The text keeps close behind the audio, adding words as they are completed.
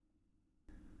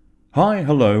Hi,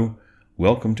 hello.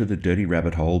 Welcome to the Dirty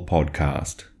Rabbit Hole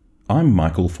podcast. I'm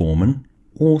Michael Foreman,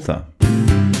 author.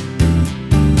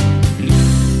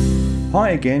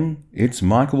 Hi again, it's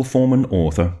Michael Foreman,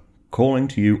 author, calling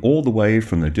to you all the way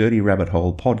from the Dirty Rabbit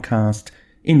Hole podcast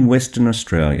in Western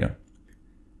Australia.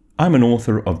 I'm an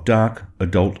author of dark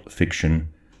adult fiction,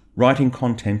 writing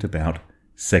content about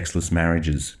sexless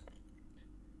marriages.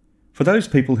 For those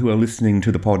people who are listening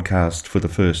to the podcast for the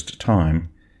first time,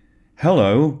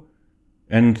 hello,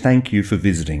 and thank you for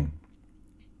visiting.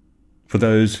 For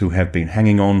those who have been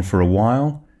hanging on for a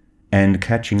while and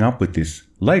catching up with this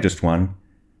latest one,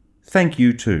 thank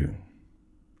you too.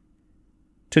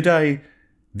 Today,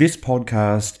 this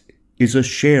podcast is a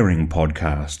sharing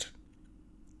podcast.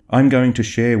 I'm going to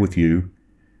share with you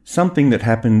something that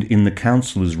happened in the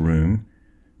counsellor's room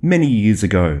many years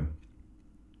ago,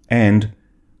 and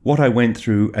what I went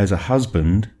through as a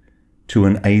husband to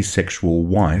an asexual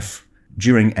wife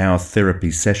during our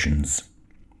therapy sessions.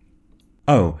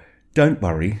 Oh, don't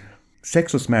worry,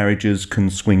 sexless marriages can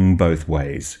swing both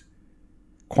ways.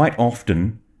 Quite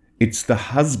often, it's the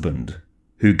husband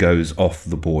who goes off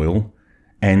the boil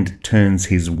and turns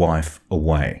his wife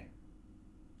away.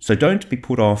 So don't be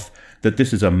put off that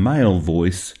this is a male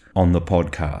voice on the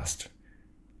podcast.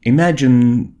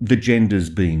 Imagine the genders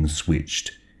being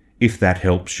switched, if that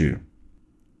helps you.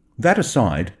 That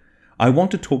aside, I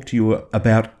want to talk to you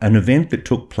about an event that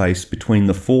took place between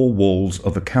the four walls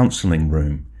of a counselling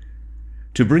room.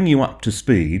 To bring you up to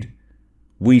speed,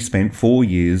 we spent 4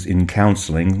 years in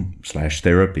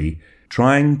counselling/therapy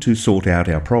trying to sort out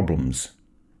our problems.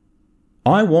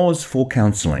 I was for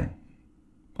counselling.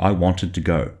 I wanted to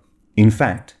go. In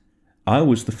fact, I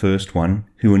was the first one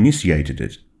who initiated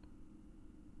it.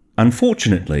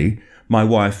 Unfortunately, my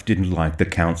wife didn't like the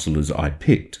counsellors I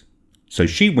picked, so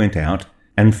she went out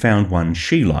and found one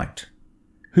she liked,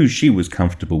 who she was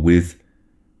comfortable with,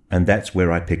 and that's where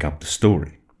I pick up the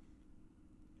story.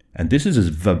 And this is as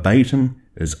verbatim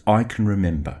as I can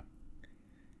remember.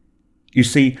 You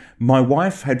see, my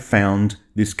wife had found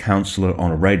this counsellor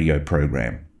on a radio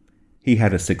program. He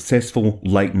had a successful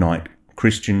late-night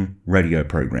Christian radio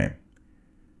program.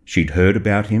 She'd heard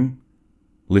about him,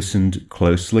 listened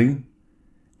closely,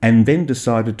 and then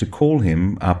decided to call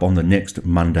him up on the next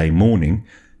Monday morning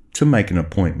to make an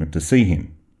appointment to see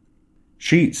him.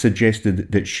 She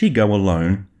suggested that she go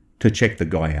alone to check the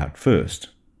guy out first.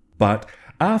 But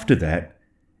after that,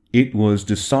 it was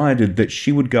decided that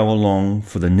she would go along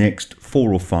for the next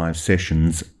 4 or 5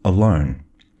 sessions alone.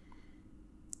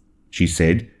 She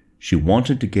said she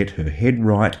wanted to get her head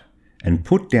right and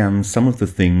put down some of the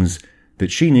things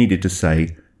that she needed to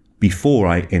say before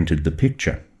I entered the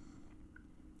picture.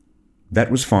 That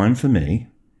was fine for me.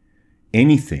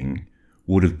 Anything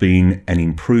would have been an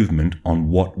improvement on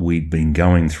what we'd been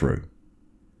going through.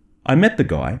 I met the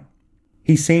guy.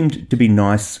 He seemed to be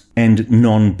nice and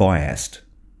non-biased,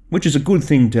 which is a good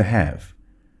thing to have.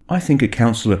 I think a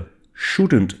counsellor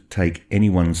shouldn't take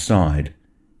anyone's side,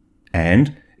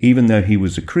 and even though he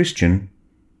was a Christian,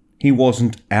 he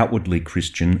wasn't outwardly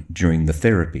Christian during the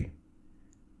therapy.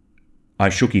 I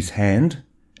shook his hand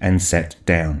and sat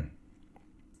down.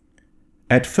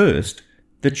 At first,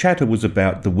 the chatter was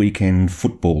about the weekend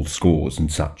football scores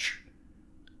and such.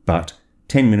 But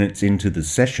 10 minutes into the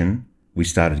session, we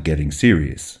started getting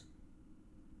serious.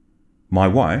 My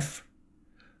wife,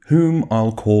 whom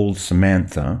I'll call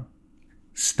Samantha,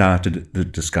 started the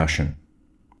discussion.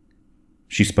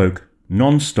 She spoke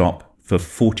non-stop for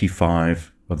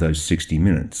 45 of those 60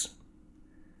 minutes.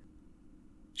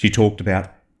 She talked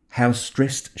about how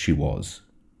stressed she was,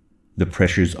 the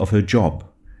pressures of her job,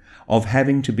 of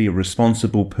having to be a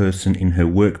responsible person in her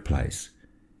workplace,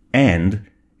 and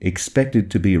expected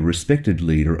to be a respected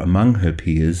leader among her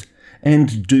peers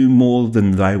and do more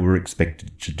than they were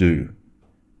expected to do.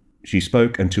 She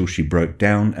spoke until she broke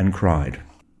down and cried.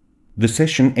 The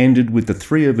session ended with the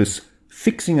 3 of us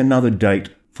fixing another date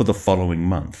for the following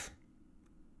month.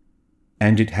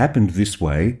 And it happened this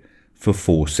way for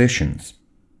 4 sessions.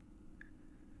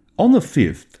 On the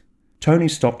 5th, Tony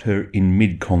stopped her in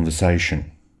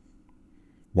mid-conversation.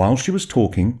 While she was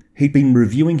talking, he'd been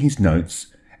reviewing his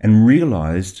notes and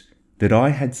realised that I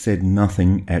had said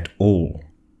nothing at all.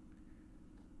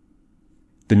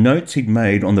 The notes he'd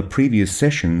made on the previous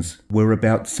sessions were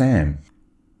about Sam.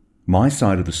 My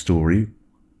side of the story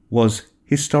was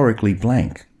historically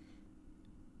blank.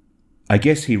 I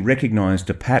guess he recognised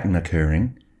a pattern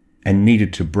occurring and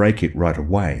needed to break it right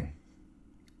away.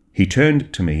 He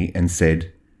turned to me and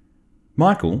said,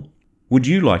 "Michael, would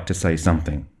you like to say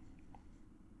something?"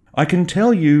 I can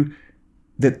tell you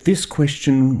that this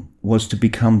question was to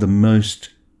become the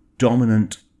most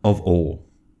dominant of all.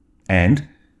 And,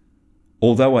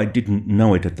 although I didn't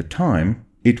know it at the time,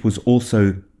 it was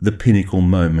also the pinnacle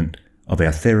moment of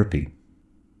our therapy.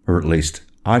 Or at least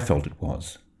I felt it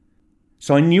was.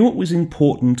 So I knew it was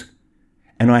important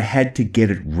and I had to get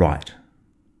it right.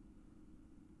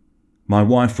 My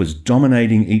wife was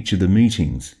dominating each of the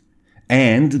meetings,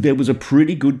 and there was a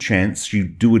pretty good chance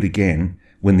she'd do it again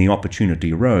when the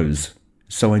opportunity arose,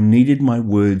 so I needed my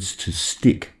words to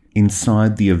stick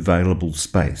inside the available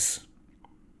space.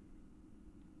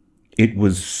 It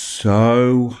was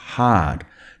so hard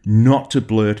not to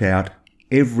blurt out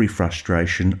every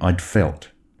frustration I'd felt.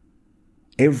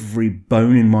 Every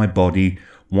bone in my body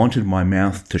wanted my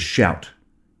mouth to shout,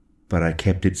 but I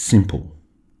kept it simple,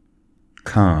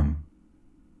 calm,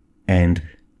 and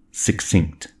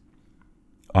succinct.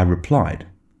 I replied,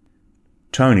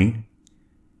 "Tony,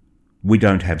 we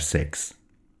don't have sex."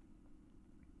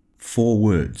 4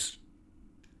 words.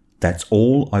 That's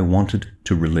all I wanted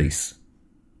to release.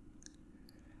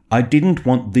 I didn't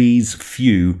want these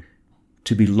few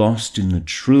to be lost in the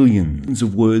trillions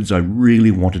of words I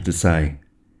really wanted to say.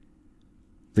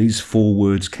 These 4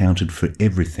 words counted for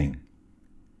everything.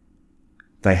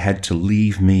 They had to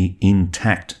leave me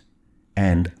intact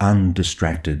and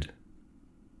undistracted.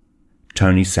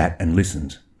 Tony sat and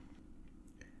listened.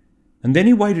 And then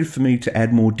he waited for me to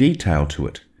add more detail to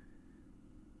it.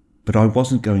 But I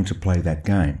wasn't going to play that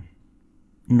game.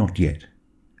 Not yet.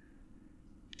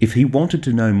 If he wanted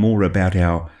to know more about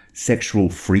our sexual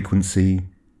frequency,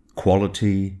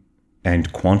 quality,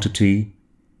 and quantity,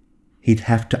 he'd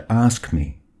have to ask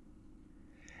me.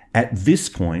 At this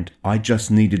point, I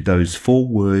just needed those 4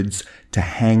 words to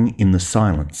hang in the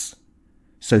silence,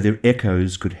 so their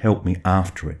echoes could help me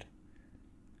after it.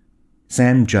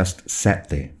 Sam just sat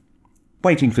there,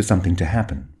 waiting for something to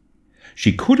happen.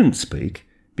 She couldn't speak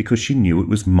because she knew it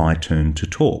was my turn to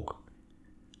talk.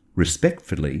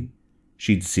 Respectfully,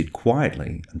 she'd sit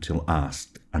quietly until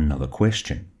asked another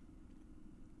question.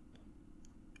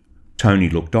 Tony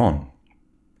looked on.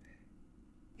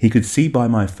 He could see by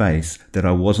my face that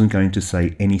I wasn't going to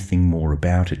say anything more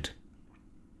about it.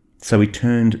 So he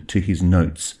turned to his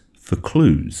notes for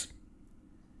clues.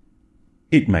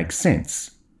 It makes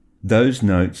sense. Those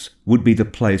notes would be the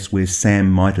place where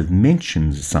Sam might have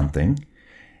mentioned something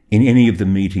in any of the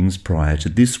meetings prior to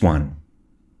this one.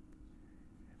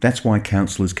 That's why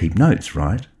counsellors keep notes,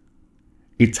 right?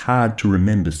 It's hard to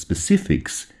remember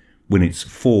specifics when it's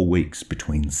 4 weeks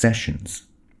between sessions.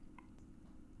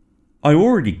 I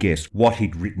already guessed what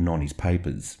he'd written on his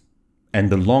papers, and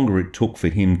the longer it took for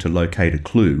him to locate a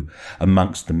clue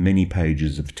amongst the many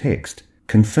pages of text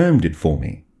confirmed it for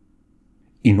me.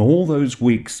 In all those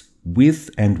weeks, with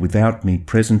and without me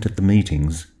present at the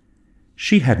meetings,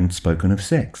 she hadn't spoken of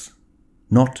sex.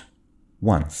 Not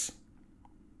once.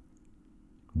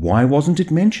 Why wasn't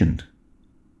it mentioned?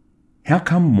 How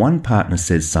come one partner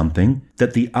says something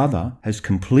that the other has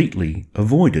completely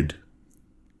avoided?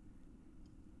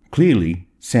 Clearly,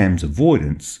 Sam's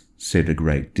avoidance said a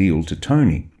great deal to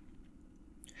Tony.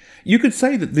 You could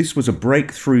say that this was a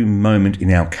breakthrough moment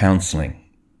in our counselling.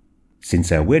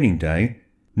 Since our wedding day,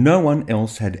 no one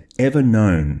else had ever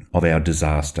known of our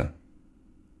disaster.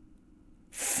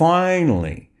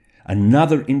 Finally,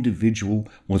 another individual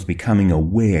was becoming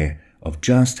aware of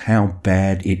just how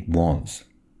bad it was.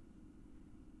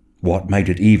 What made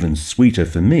it even sweeter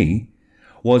for me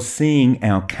was seeing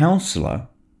our counsellor,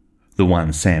 the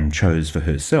one Sam chose for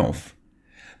herself,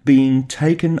 being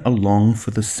taken along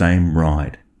for the same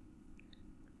ride.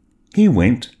 He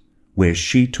went where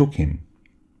she took him.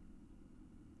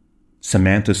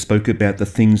 Samantha spoke about the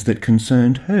things that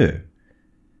concerned her,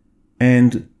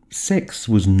 and sex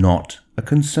was not a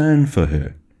concern for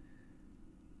her.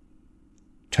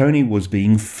 Tony was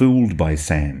being fooled by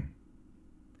Sam.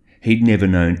 He'd never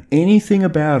known anything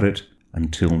about it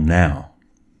until now.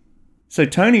 So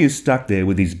Tony is stuck there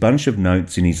with his bunch of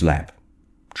notes in his lap,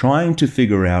 trying to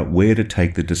figure out where to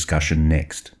take the discussion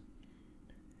next.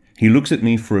 He looks at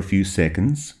me for a few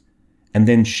seconds and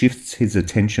then shifts his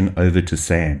attention over to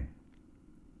Sam.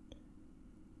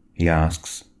 He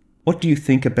asks, "What do you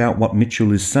think about what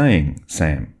Mitchell is saying,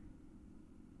 Sam?"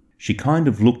 She kind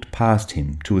of looked past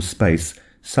him to a space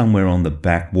somewhere on the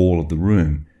back wall of the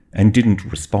room and didn't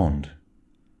respond.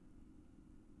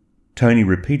 Tony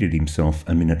repeated himself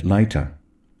a minute later.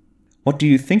 "What do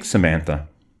you think, Samantha?"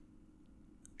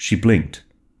 She blinked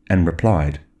and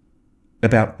replied,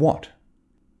 "About what?"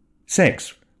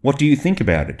 "Sex. What do you think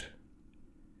about it?"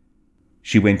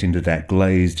 She went into that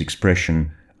glazed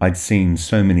expression I'd seen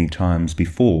so many times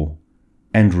before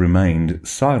and remained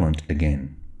silent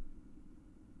again.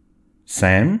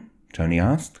 "Sam?" Tony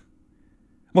asked.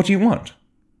 "What do you want?"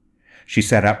 She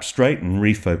sat up straight and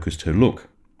refocused her look.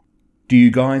 "Do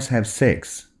you guys have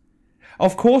sex?"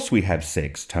 "Of course we have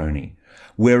sex, Tony.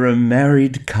 We're a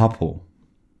married couple."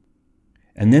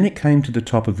 And then it came to the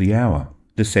top of the hour.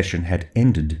 The session had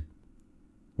ended.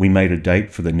 We made a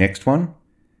date for the next one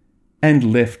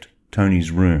and left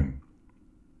Tony's room.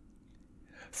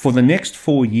 For the next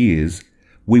 4 years,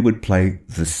 we would play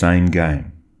the same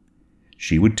game.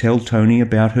 She would tell Tony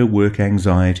about her work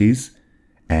anxieties,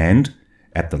 and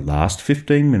at the last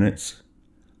 15 minutes,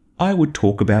 I would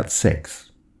talk about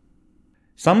sex.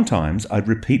 Sometimes I'd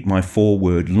repeat my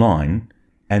 4-word line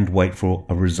and wait for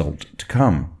a result to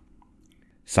come.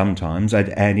 Sometimes I'd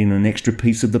add in an extra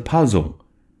piece of the puzzle,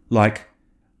 like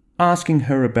asking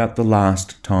her about the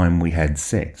last time we had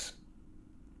sex.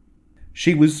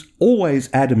 She was always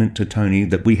adamant to Tony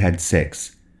that we had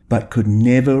sex, but could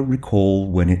never recall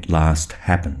when it last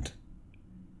happened.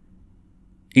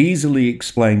 Easily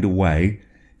explained away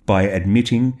by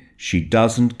admitting she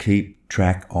doesn't keep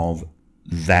track of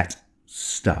that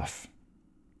stuff.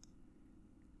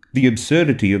 The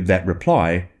absurdity of that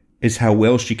reply is how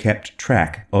well she kept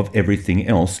track of everything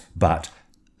else but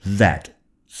that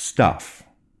stuff.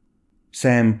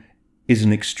 Sam is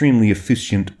an extremely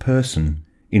efficient person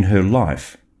in her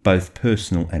life, both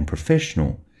personal and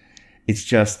professional. It's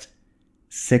just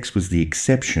sex was the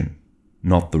exception,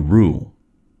 not the rule.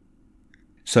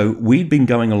 So we'd been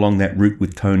going along that route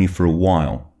with Tony for a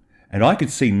while, and I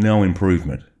could see no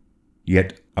improvement,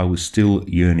 yet I was still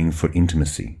yearning for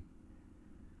intimacy.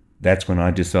 That's when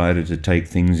I decided to take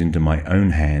things into my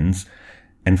own hands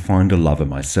and find a lover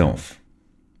myself.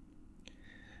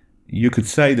 You could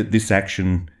say that this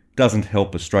action doesn't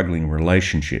help a struggling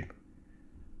relationship,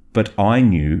 but I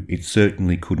knew it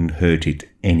certainly couldn't hurt it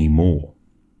any more,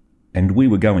 and we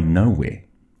were going nowhere.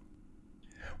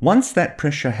 Once that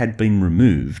pressure had been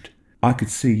removed, I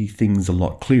could see things a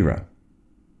lot clearer.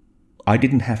 I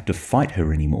didn't have to fight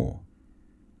her anymore.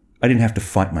 I didn't have to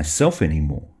fight myself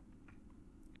anymore.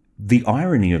 The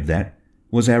irony of that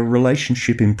was our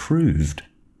relationship improved.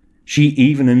 She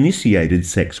even initiated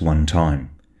sex one time,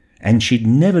 and she'd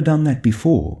never done that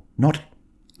before, not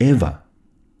ever.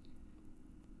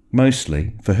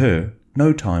 Mostly, for her,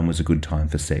 no time was a good time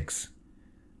for sex.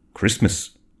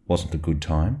 Christmas wasn't a good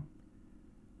time.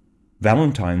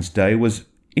 Valentine's Day was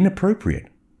inappropriate.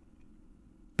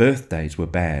 Birthdays were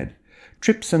bad.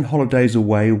 Trips and holidays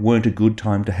away weren't a good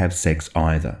time to have sex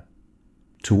either.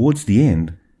 Towards the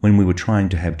end, when we were trying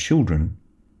to have children,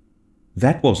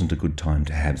 that wasn't a good time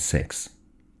to have sex.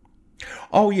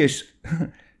 Oh yes,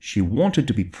 she wanted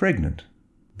to be pregnant,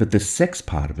 but the sex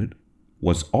part of it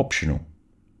was optional.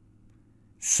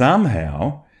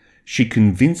 Somehow, she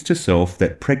convinced herself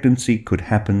that pregnancy could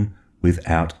happen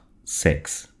without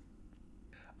sex.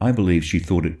 I believe she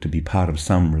thought it to be part of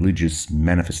some religious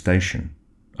manifestation.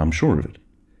 I'm sure of it.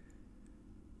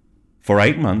 For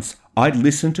 8 months, I'd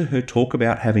listen to her talk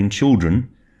about having children,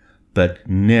 but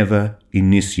never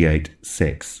initiate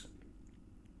sex.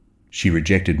 She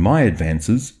rejected my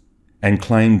advances and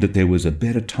claimed that there was a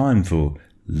better time for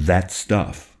that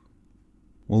stuff.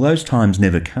 Well, those times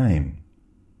never came.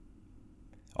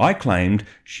 I claimed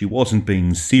she wasn't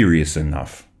being serious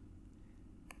enough.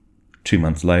 2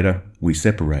 months later, we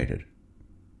separated.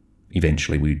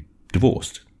 Eventually, we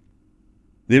divorced.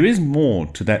 There is more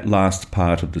to that last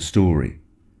part of the story,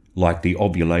 like the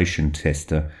ovulation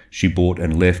tester she bought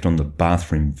and left on the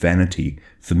bathroom vanity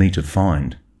for me to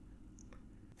find.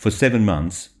 For 7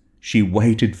 months, she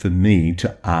waited for me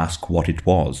to ask what it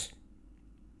was.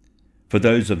 For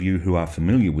those of you who are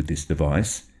familiar with this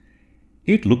device,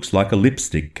 it looks like a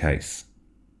lipstick case.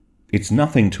 It's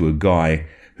nothing to a guy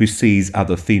who sees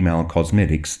other female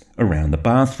cosmetics around the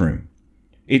bathroom.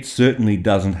 It certainly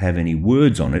doesn't have any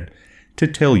words on it to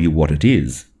tell you what it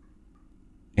is.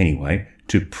 Anyway,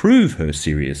 to prove her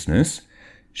seriousness,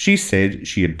 she said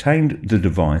she obtained the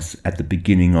device at the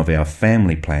beginning of our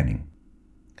family planning.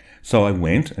 So I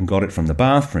went and got it from the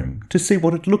bathroom to see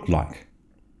what it looked like.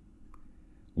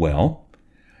 Well,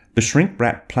 the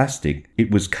shrink-wrapped plastic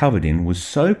it was covered in was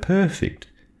so perfect,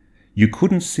 you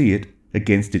couldn't see it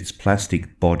against its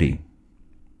plastic body.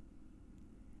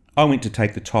 I went to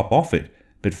take the top off it,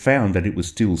 but found that it was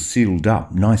still sealed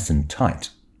up nice and tight.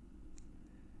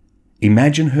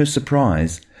 Imagine her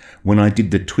surprise when I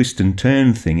did the twist and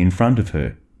turn thing in front of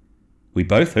her. We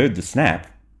both heard the snap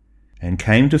and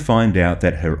came to find out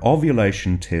that her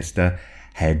ovulation tester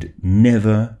had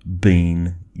never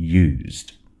been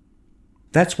used.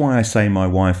 That's why I say my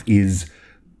wife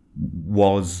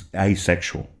was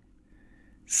asexual.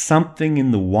 Something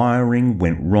in the wiring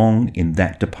went wrong in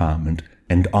that department,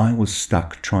 and I was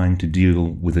stuck trying to deal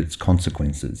with its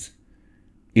consequences.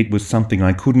 it was something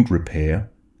I couldn't repair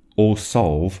or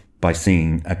solve by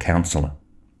seeing a counsellor.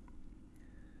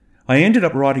 I ended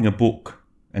up writing a book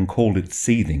and called it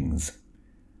Seethings.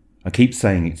 I keep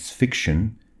saying it's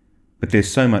fiction, but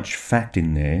there's so much fact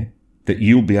in there that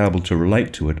you'll be able to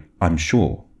relate to it, I'm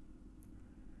sure.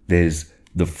 There's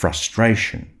the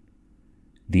frustration,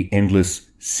 the endless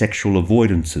sexual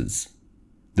avoidances,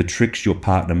 the tricks your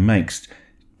partner makes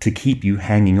to keep you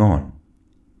hanging on.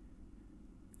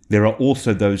 There are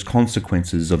also those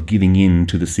consequences of giving in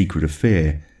to the secret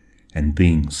affair and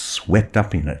being swept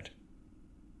up in it.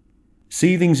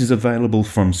 Seethings is available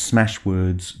from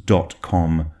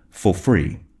smashwords.com for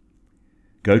free.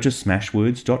 Go to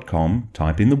smashwords.com,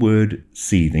 type in the word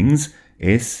Seethings,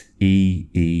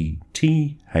 SEETHINGS,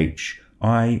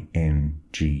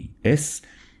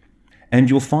 and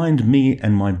you'll find me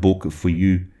and my book for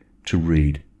you to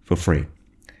read for free.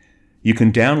 You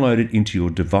can download it into your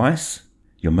device,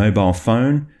 your mobile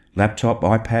phone, laptop,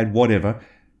 iPad, whatever.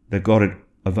 They've got it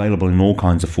available in all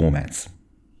kinds of formats.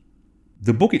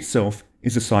 The book itself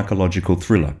is a psychological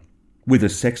thriller with a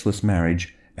sexless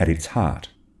marriage at its heart.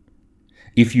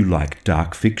 If you like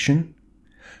dark fiction,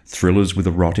 thrillers with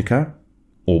erotica,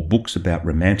 or books about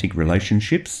romantic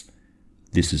relationships,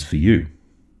 this is for you.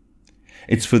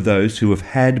 It's for those who have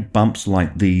had bumps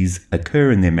like these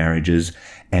occur in their marriages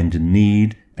and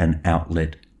need an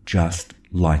outlet just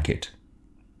like it.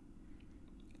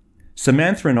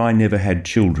 Samantha and I never had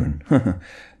children.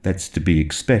 That's to be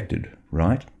expected,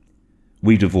 right?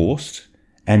 We divorced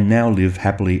and now live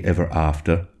happily ever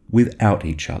after without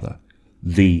each other.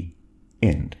 The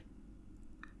end.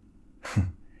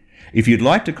 If you'd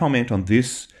like to comment on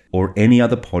this or any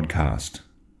other podcast,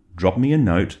 drop me a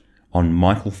note on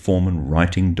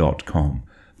michaelforemanwriting.com.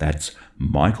 That's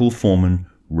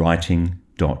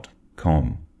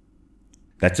michaelforemanwriting.com.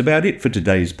 That's about it for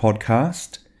today's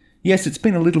podcast. Yes, it's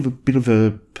been a little bit of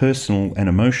a personal and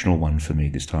emotional one for me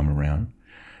this time around.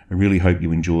 I really hope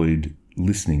you enjoyed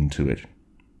listening to it.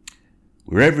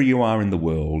 Wherever you are in the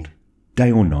world,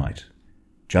 day or night,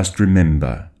 just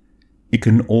remember, it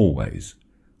can always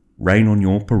rain on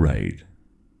your parade.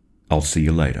 I'll see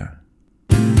you later.